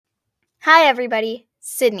Hi everybody,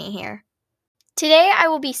 Sydney here. Today I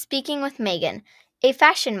will be speaking with Megan, a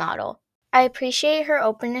fashion model. I appreciate her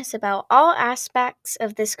openness about all aspects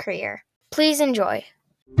of this career. Please enjoy.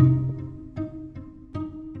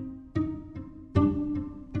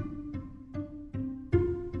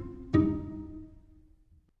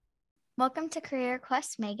 Welcome to Career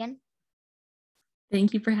Quest, Megan.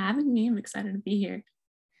 Thank you for having me. I'm excited to be here.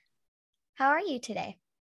 How are you today?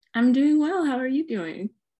 I'm doing well. How are you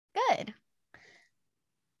doing? Good.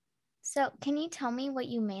 So, can you tell me what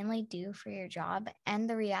you mainly do for your job and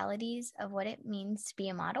the realities of what it means to be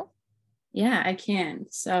a model? Yeah, I can.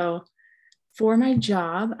 So, for my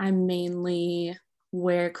job, I mainly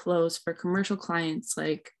wear clothes for commercial clients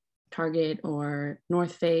like Target or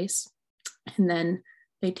North Face. And then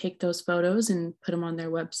they take those photos and put them on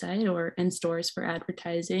their website or in stores for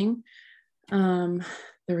advertising. Um,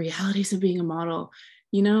 the realities of being a model,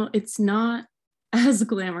 it's not as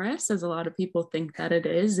glamorous as a lot of people think that it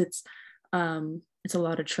is. It's a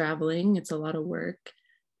lot of traveling, it's a lot of work,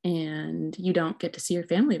 and you don't get to see your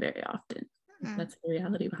family very often. That's the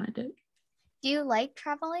reality behind it. Do you like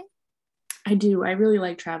traveling? I do. I really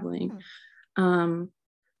like traveling. Um,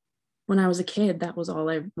 when I was a kid, that was all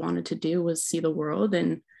I wanted to do was see the world.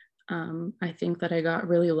 And I think that I got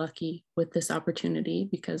really lucky with this opportunity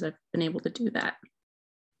because I've been able to do that.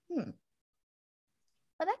 Well,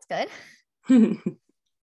 that's good.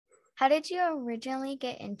 How did you originally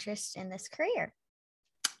get interest in this career?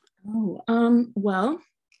 Well,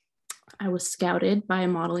 I was scouted by a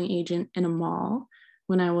modeling agent in a mall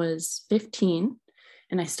when I was 15,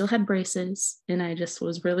 and I still had braces, and I just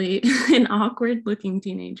was really an awkward looking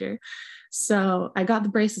teenager. So I got the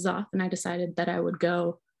braces off, and I decided that I would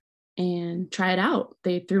go and try it out.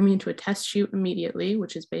 They threw me into a test shoot immediately,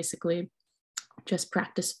 which is basically just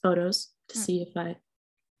practice photos to see if I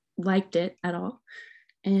liked it at all.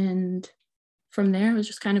 And from there, I was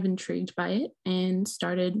just kind of intrigued by it and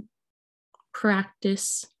started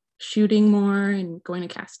practice shooting more and going to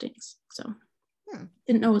castings. So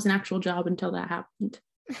didn't know it was an actual job until that happened.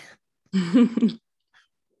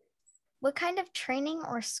 What kind of training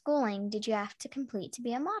or schooling did you have to complete to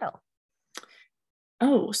be a model?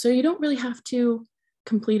 Oh, so you don't really have to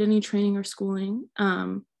complete any training or schooling.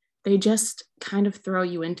 They just kind of throw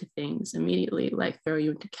you into things immediately, like throw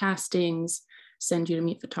you into castings, send you to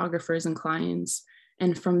meet photographers and clients.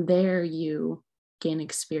 And from there, you gain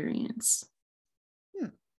experience.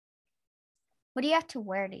 What do you have to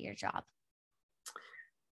wear to your job?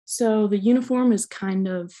 So the uniform is kind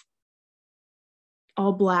of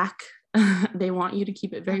all black. They want you to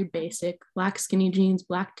keep it very basic: black skinny jeans,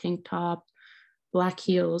 black tank top, black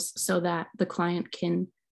heels, so that the client can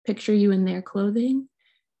picture you in their clothing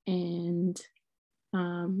and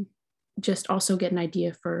just also get an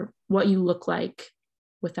idea for what you look like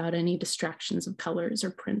without any distractions of colors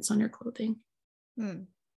or prints on your clothing.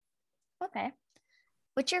 Okay.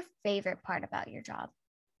 What's your favorite part about your job?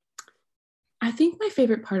 I think my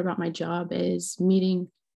favorite part about my job is meeting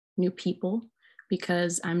new people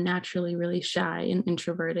because I'm naturally really shy and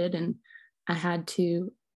introverted, and I had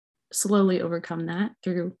to slowly overcome that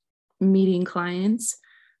through meeting clients.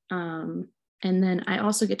 And then I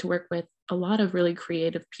also get to work with a lot of really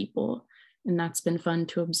creative people, and that's been fun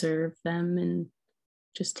to observe them and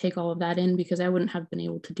just take all of that in because I wouldn't have been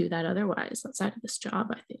able to do that otherwise outside of this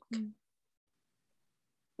job, I think.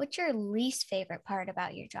 What's your least favorite part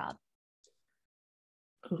about your job?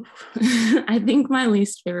 I think my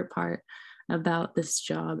least favorite part about this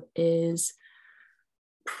job is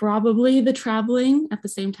probably the traveling. At the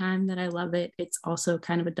same time that I love it, it's also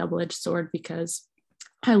kind of a double-edged sword because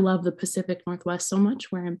I love the Pacific Northwest so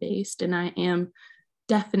much where I'm based, and I am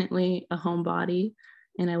definitely a homebody,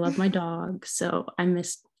 and I love my dog, so I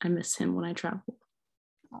miss him when I travel.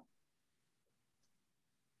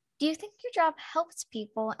 Do you think your job helps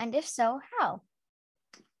people? And if so, how?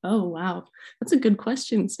 Oh wow, that's a good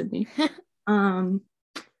question, Sydney. um,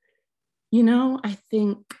 I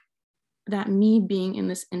think that me being in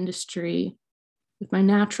this industry with my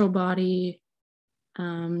natural body,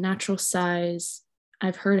 natural size,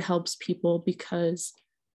 I've heard helps people because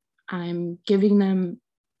I'm giving them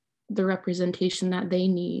the representation that they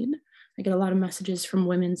need. I get a lot of messages from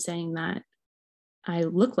women saying that I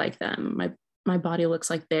look like them. My body looks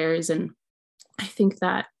like theirs, and I think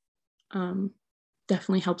that um,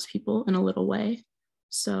 definitely helps people in a little way.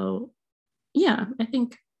 So yeah, I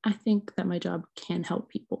think that my job can help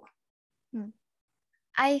people.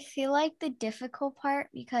 I feel like the difficult part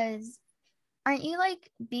because aren't you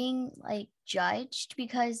like being like judged?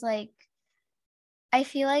 Because like I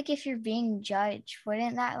feel like if you're being judged,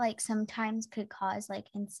 wouldn't that like sometimes could cause like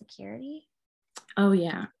insecurity? Oh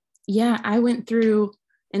yeah, Yeah, I went through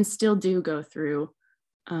and still do go through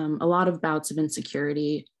a lot of bouts of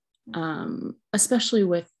insecurity, especially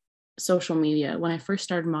with social media. When I first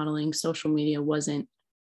started modeling, social media wasn't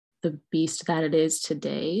the beast that it is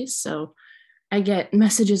today. So I get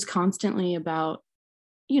messages constantly about,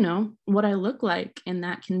 what I look like, and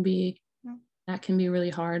that can be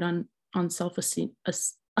really hard on self-esteem,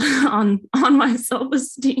 on my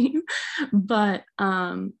self-esteem. But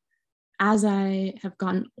as I have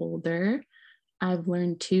gotten older, I've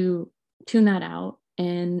learned to tune that out,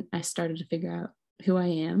 and I started to figure out who I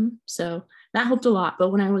am. So that helped a lot.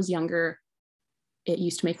 But when I was younger, it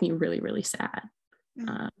used to make me really, really sad.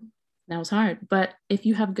 That was hard. But if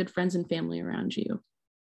you have good friends and family around you,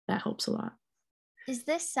 that helps a lot. Is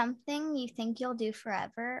this something you think you'll do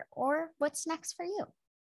forever, or what's next for you?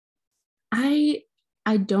 I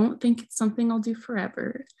don't think it's something I'll do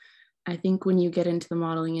forever. I think when you get into the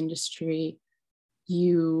modeling industry,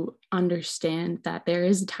 you understand that there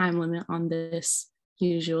is a time limit on this,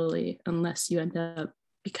 usually, unless you end up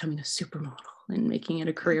becoming a supermodel and making it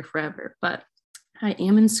a career forever. But I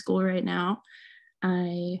am in school right now.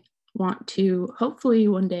 I want to hopefully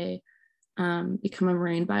one day become a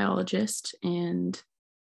marine biologist. And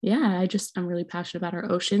yeah, I'm really passionate about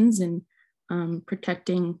our oceans and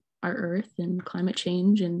protecting our earth and climate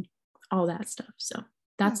change and all that stuff. So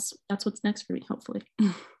that's what's next for me, hopefully.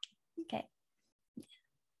 Okay.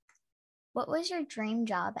 What was your dream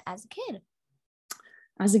job as a kid?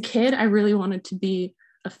 As a kid, I really wanted to be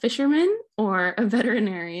a fisherman or a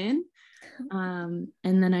veterinarian. And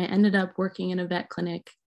then I ended up working in a vet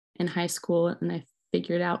clinic in high school, and I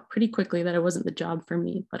figured out pretty quickly that it wasn't the job for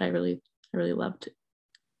me, but I really loved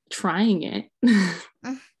trying it.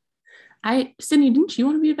 Sydney, didn't you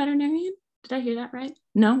want to be a veterinarian? Did I hear that right?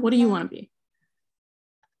 No? What do you want to be?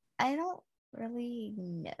 I don't really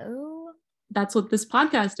know. That's what this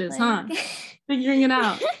podcast is, huh? Figuring it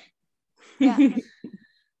out. Yeah.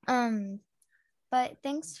 But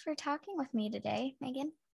thanks for talking with me today,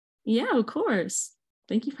 Megan. Yeah, of course.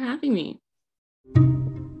 Thank you for having me.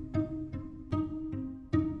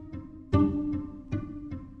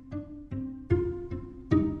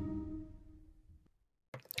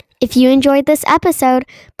 If you enjoyed this episode,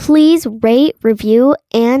 please rate, review,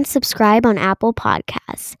 and subscribe on Apple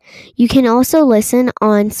Podcasts. You can also listen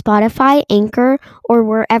on Spotify, Anchor, or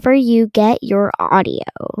wherever you get your audio.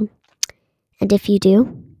 And if you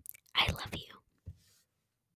do, I love you.